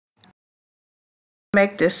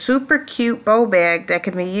Make this super cute bow bag that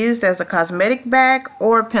can be used as a cosmetic bag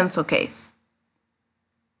or pencil case.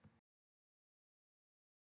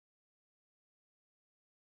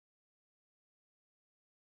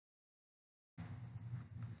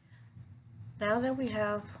 Now that we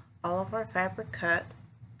have all of our fabric cut,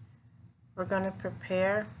 we're going to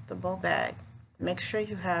prepare the bow bag. Make sure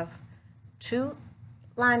you have 2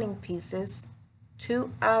 lining pieces,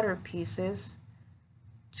 2 outer pieces,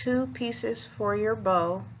 2 pieces for your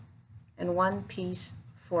bow, and 1 piece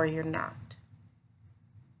for your knot.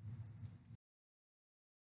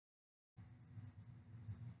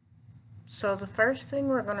 So the first thing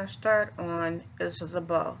we're going to start on is the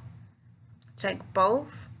bow. Take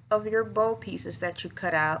both of your bow pieces that you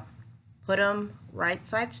cut out, put them right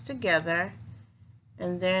sides together,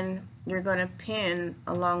 and then you're going to pin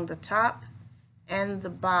along the top and the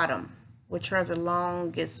bottom, which are the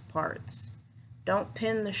longest parts. Don't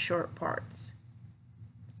pin the short parts.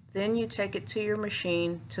 Then you take it to your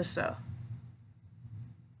machine to sew.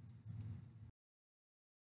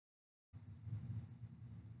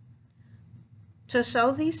 To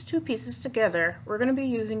sew these 2 pieces together, we're going to be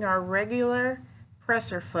using our regular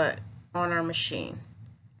presser foot on our machine,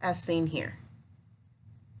 as seen here.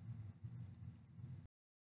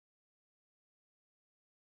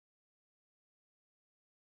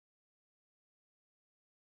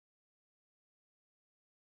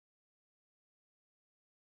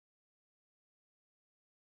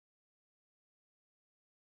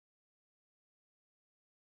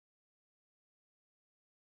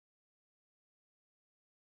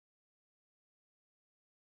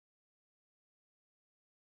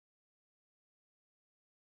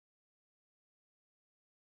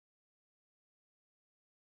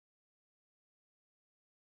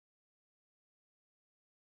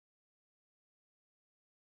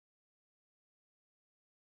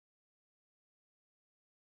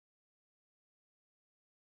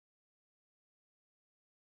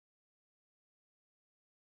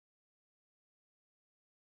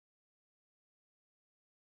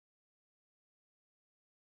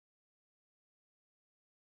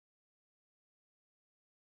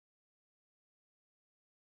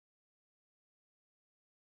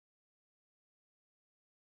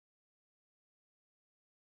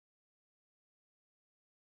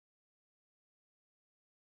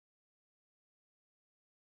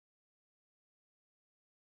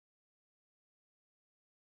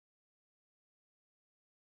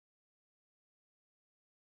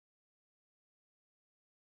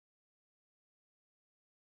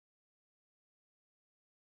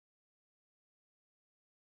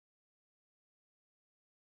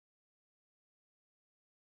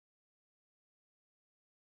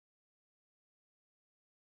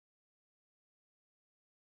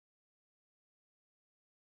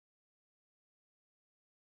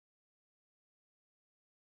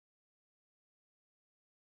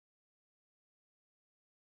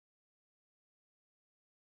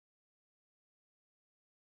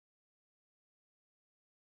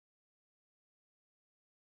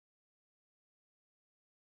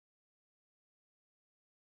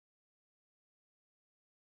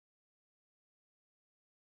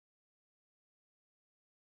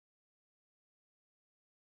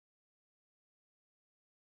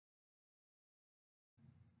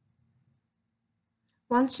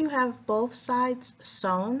 Once you have both sides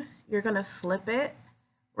sewn, you're going to flip it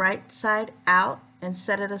right side out and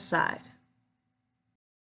set it aside.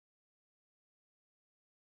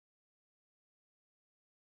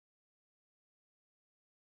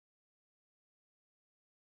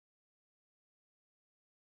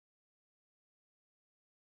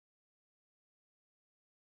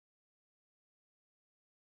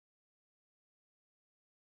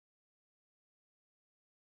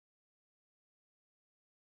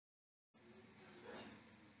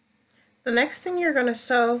 The next thing you're going to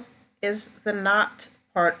sew is the knot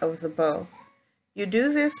part of the bow. You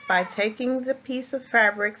do this by taking the piece of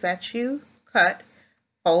fabric that you cut,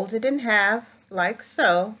 fold it in half like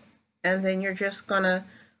so, and then you're just going to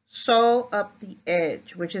sew up the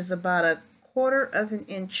edge, which is about 1/4 of an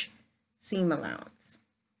inch seam allowance.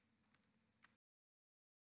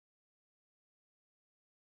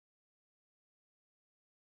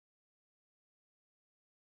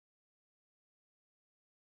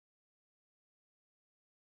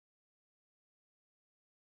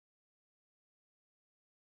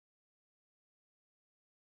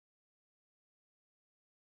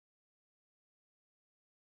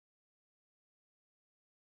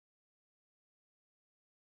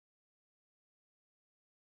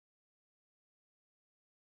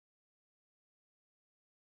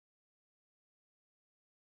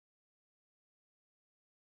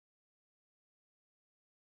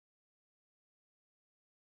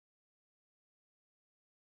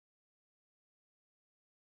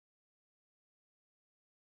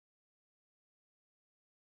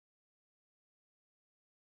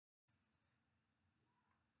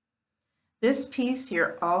 This piece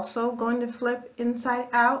you're also going to flip inside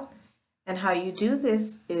out, and how you do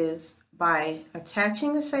this is by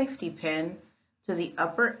attaching a safety pin to the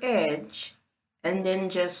upper edge and then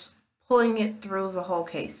just pulling it through the whole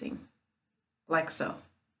casing, like so.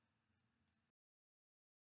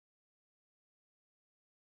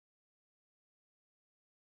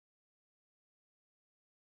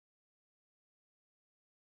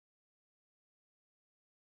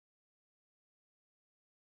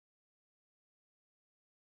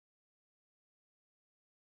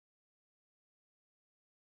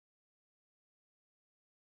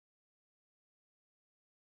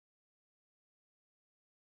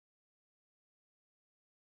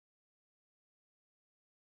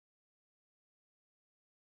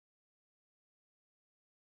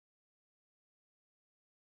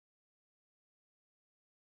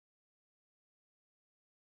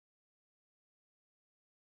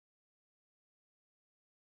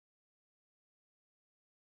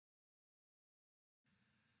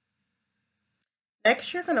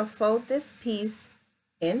 Next, you're going to fold this piece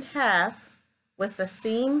in half with the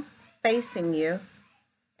seam facing you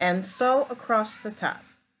and sew across the top.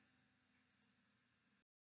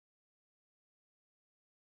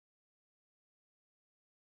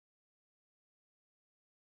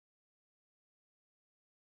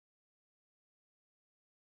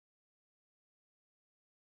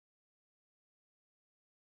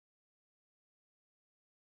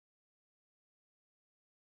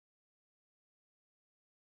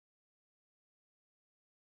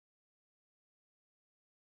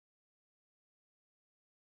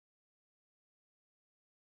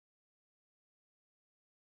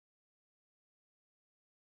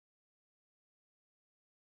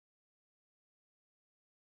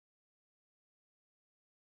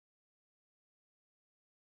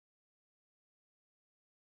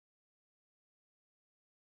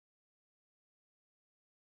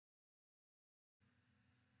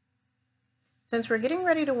 Since we're getting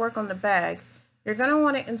ready to work on the bag, you're going to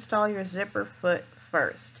want to install your zipper foot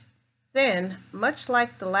first. Then, much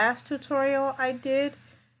like the last tutorial I did,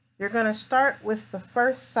 you're going to start with the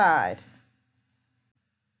first side.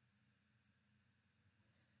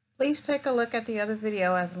 Please take a look at the other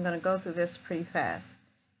video as I'm going to go through this pretty fast.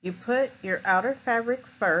 You put your outer fabric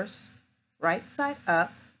first, right side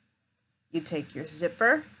up. You take your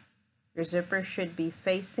zipper. Your zipper should be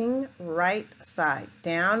facing right side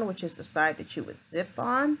down, which is the side that you would zip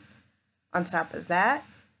on. On top of that,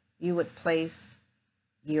 you would place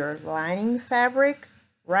your lining fabric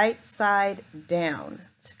right side down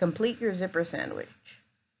to complete your zipper sandwich.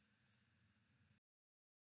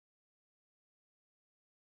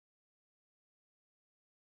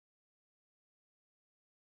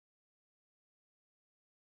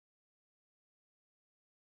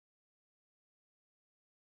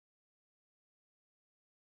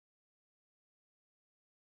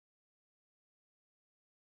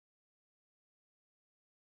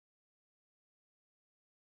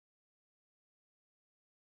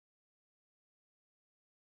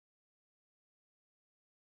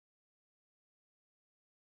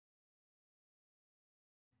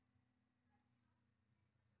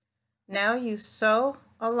 Now you sew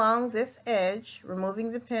along this edge,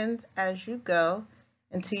 removing the pins as you go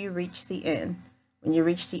until you reach the end. When you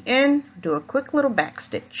reach the end, do a quick little back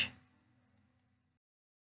stitch.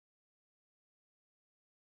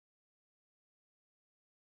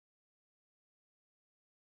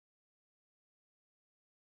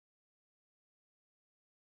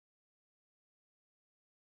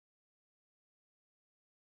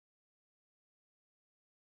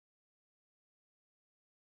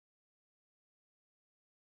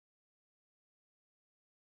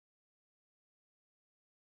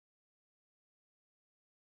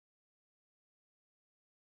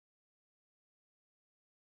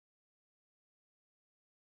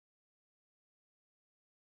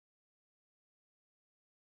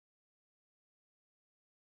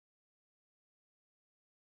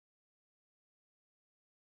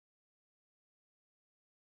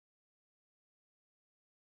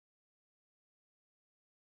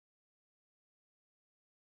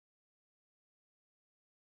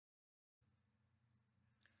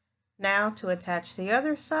 Now to attach the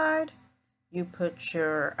other side, you put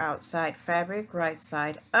your outside fabric right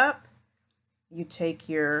side up. You take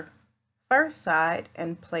your first side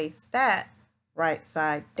and place that right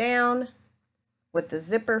side down with the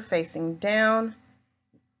zipper facing down.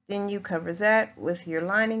 Then you cover that with your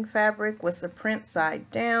lining fabric with the print side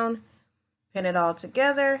down, pin it all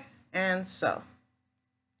together, and sew.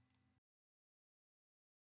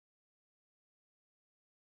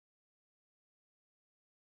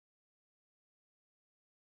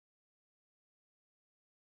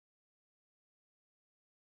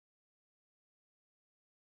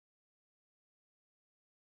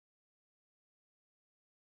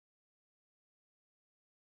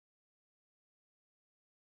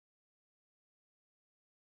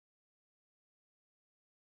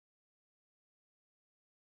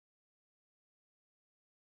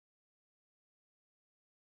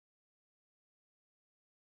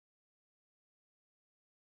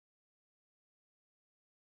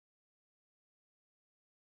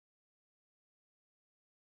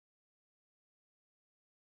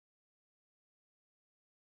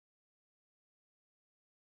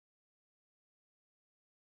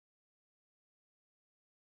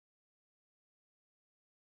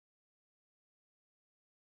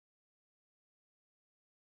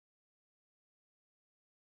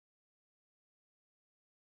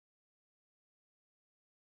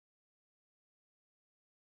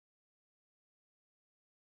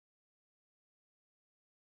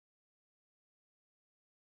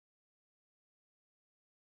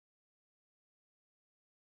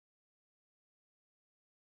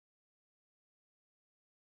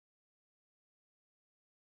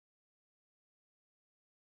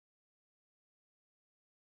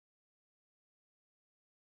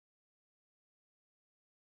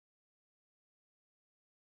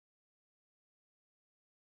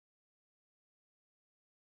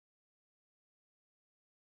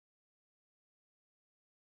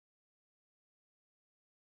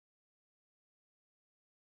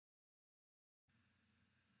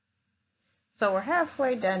 So we're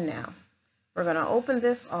halfway done now. We're going to open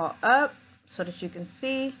this all up so that you can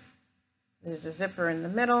see there's a zipper in the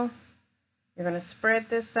middle. You're going to spread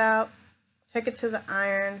this out, take it to the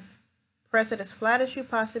iron, press it as flat as you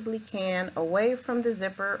possibly can away from the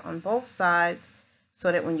zipper on both sides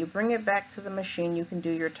so that when you bring it back to the machine you can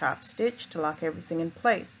do your top stitch to lock everything in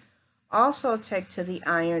place. Also take to the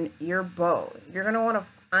iron your bow. You're going to want to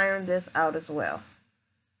iron this out as well.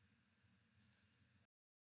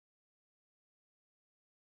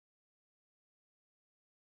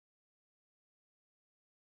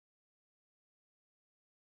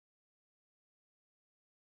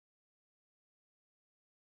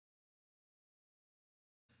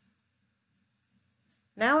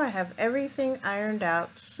 Now I have everything ironed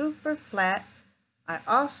out super flat. I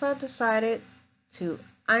also decided to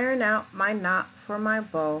iron out my knot for my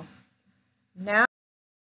bow. Now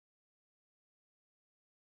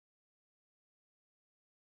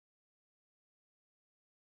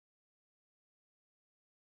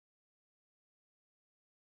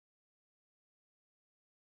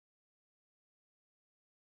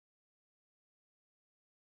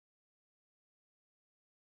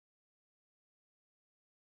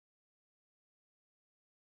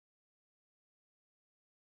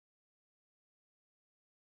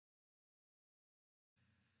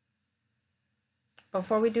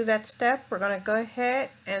before we do that step, we're going to go ahead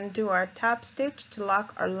and do our top stitch to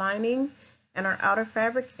lock our lining and our outer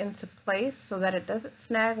fabric into place so that it doesn't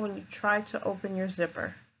snag when you try to open your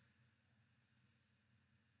zipper.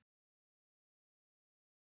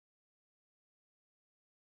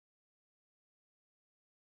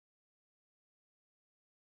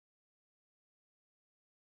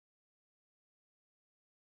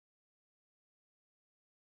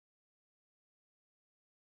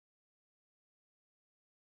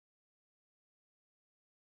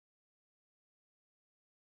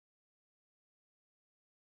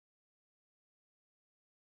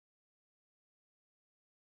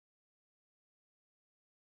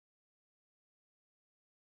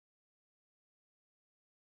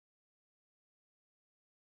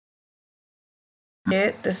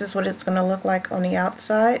 This is what it's going to look like on the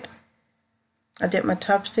outside. I did my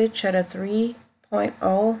top stitch at a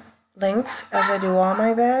 3.0 length as I do all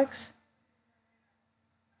my bags.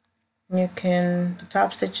 The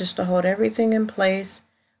top stitch is to hold everything in place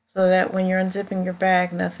so that when you're unzipping your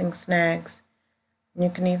bag, nothing snags. And you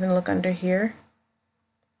can even look under here.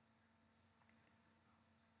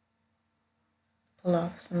 Pull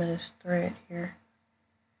off some of this thread here.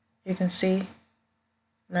 You can see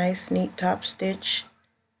nice neat top stitch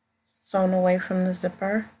sewn away from the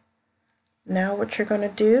zipper. Now what you're going to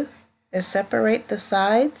do is separate the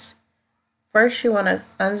sides. First you want to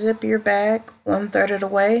unzip your bag 1/3 of the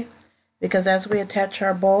way because as we attach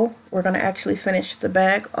our bow we're going to actually finish the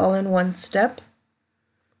bag all in one step.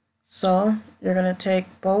 So you're going to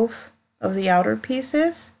take both of the outer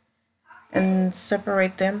pieces and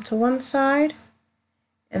separate them to one side,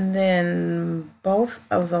 and then both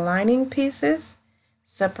of the lining pieces,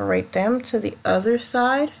 separate them to the other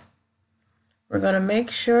side. We're going to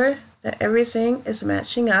make sure that everything is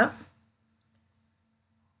matching up.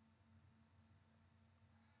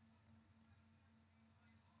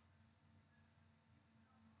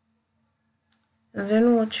 And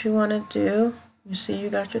then what you want to do, you see you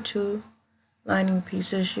got your two lining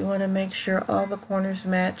pieces. You want to make sure all the corners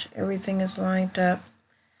match, everything is lined up.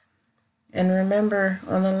 And remember,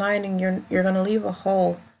 on the lining, you're going to leave a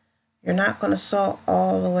hole. You're not going to sew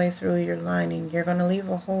all the way through your lining. You're going to leave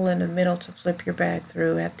a hole in the middle to flip your bag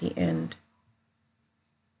through at the end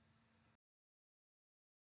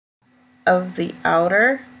of the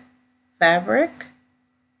outer fabric.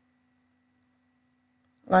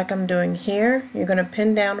 Like I'm doing here, you're going to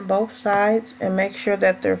pin down both sides and make sure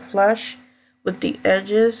that they're flush with the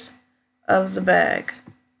edges of the bag.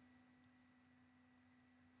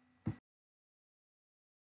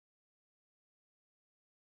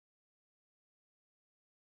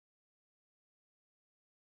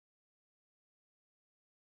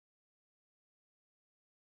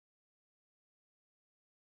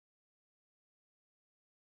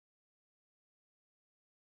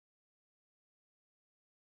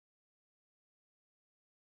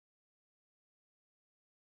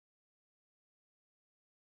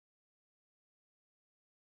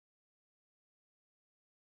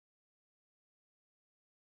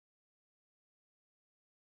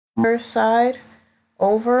 First side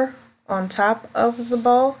over on top of the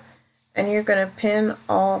bow, and you're going to pin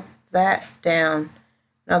all that down.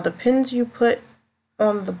 Now the pins you put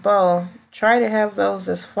on the bow, try to have those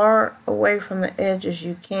as far away from the edge as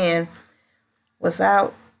you can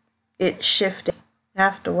without it shifting.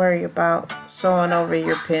 have to worry about sewing over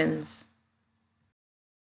your pins.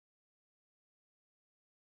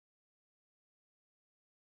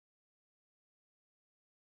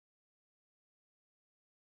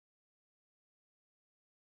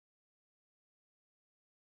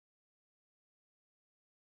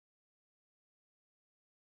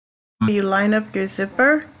 You line up your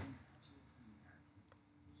zipper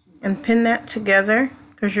and pin that together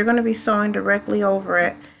because you're going to be sewing directly over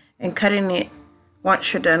it and cutting it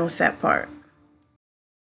once you're done with that part.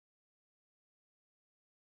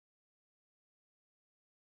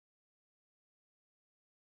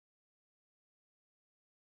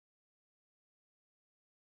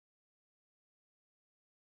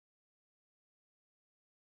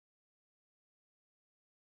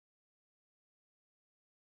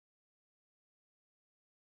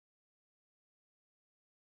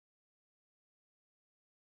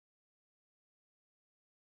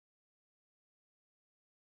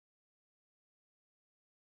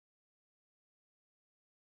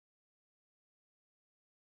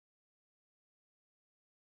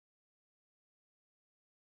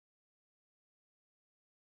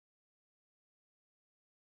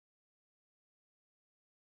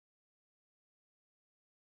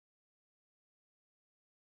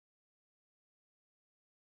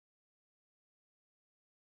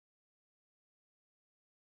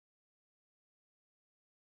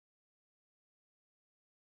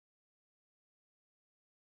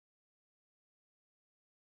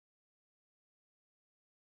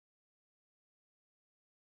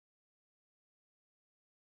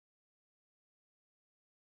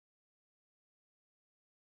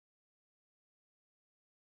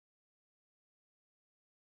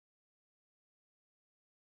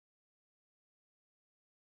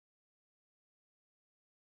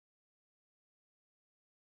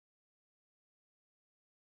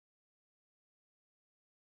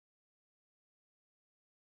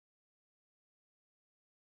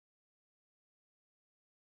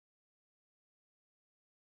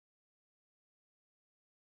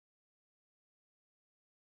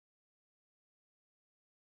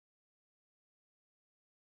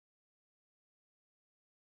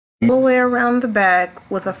 All the way around the bag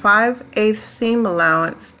with a 5/8 seam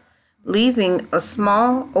allowance, leaving a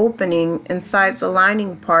small opening inside the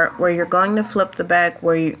lining part where you're going to flip the bag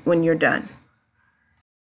when you're done.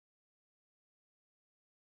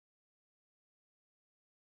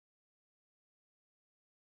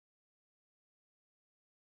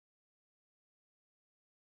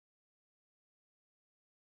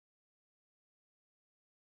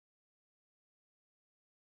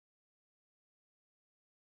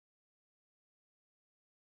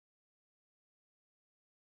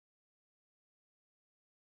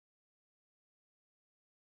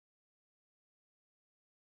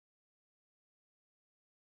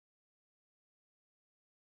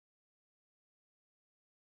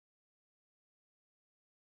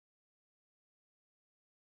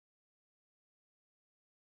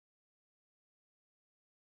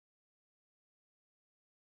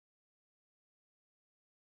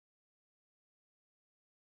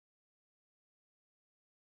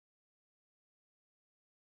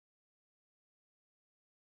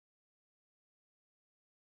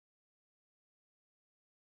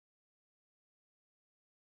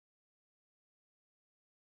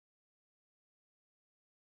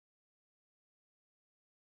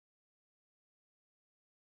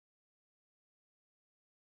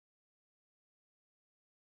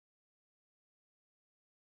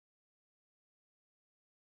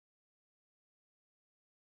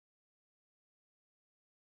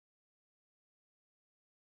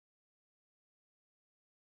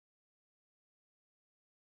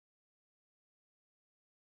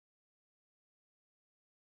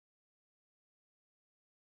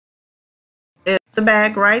 It's the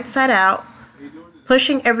bag right side out,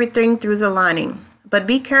 pushing everything through the lining. But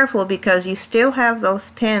be careful because you still have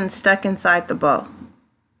those pins stuck inside the bow.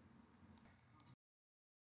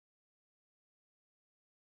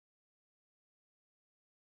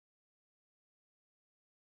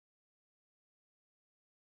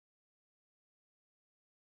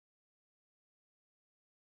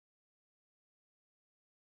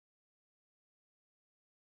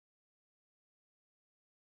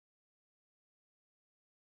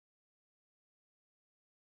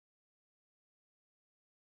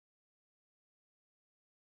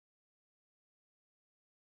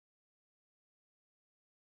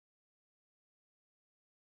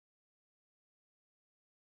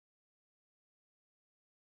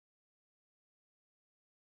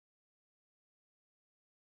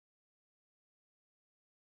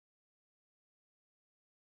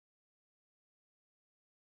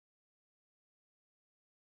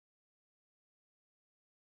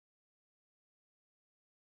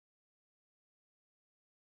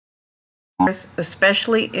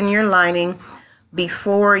 especially in your lining,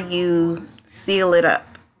 before you seal it up.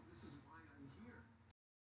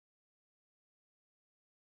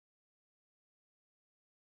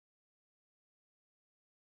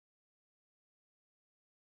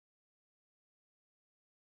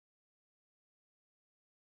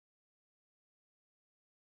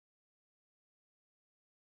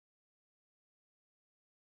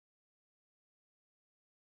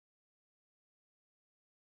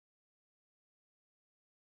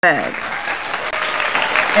 Bag.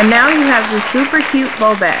 And now you have this super cute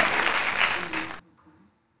bow bag.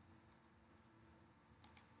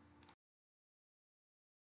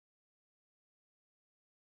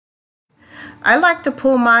 I like to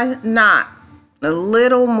pull my knot a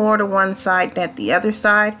little more to one side than the other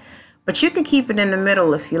side, but you can keep it in the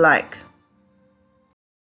middle if you like.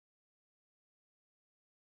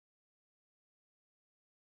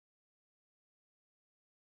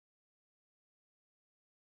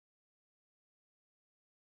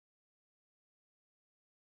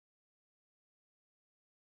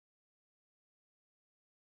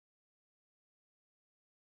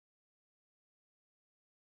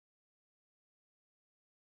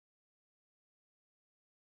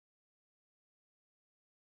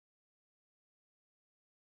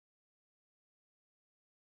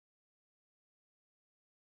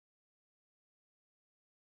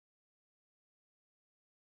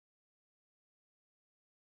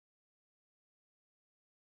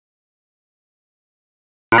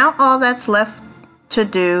 Now all that's left to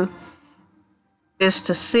do is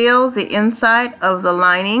to seal the inside of the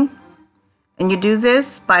lining, and you do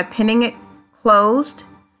this by pinning it closed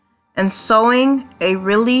and sewing a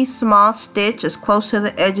really small stitch as close to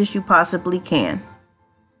the edge as you possibly can.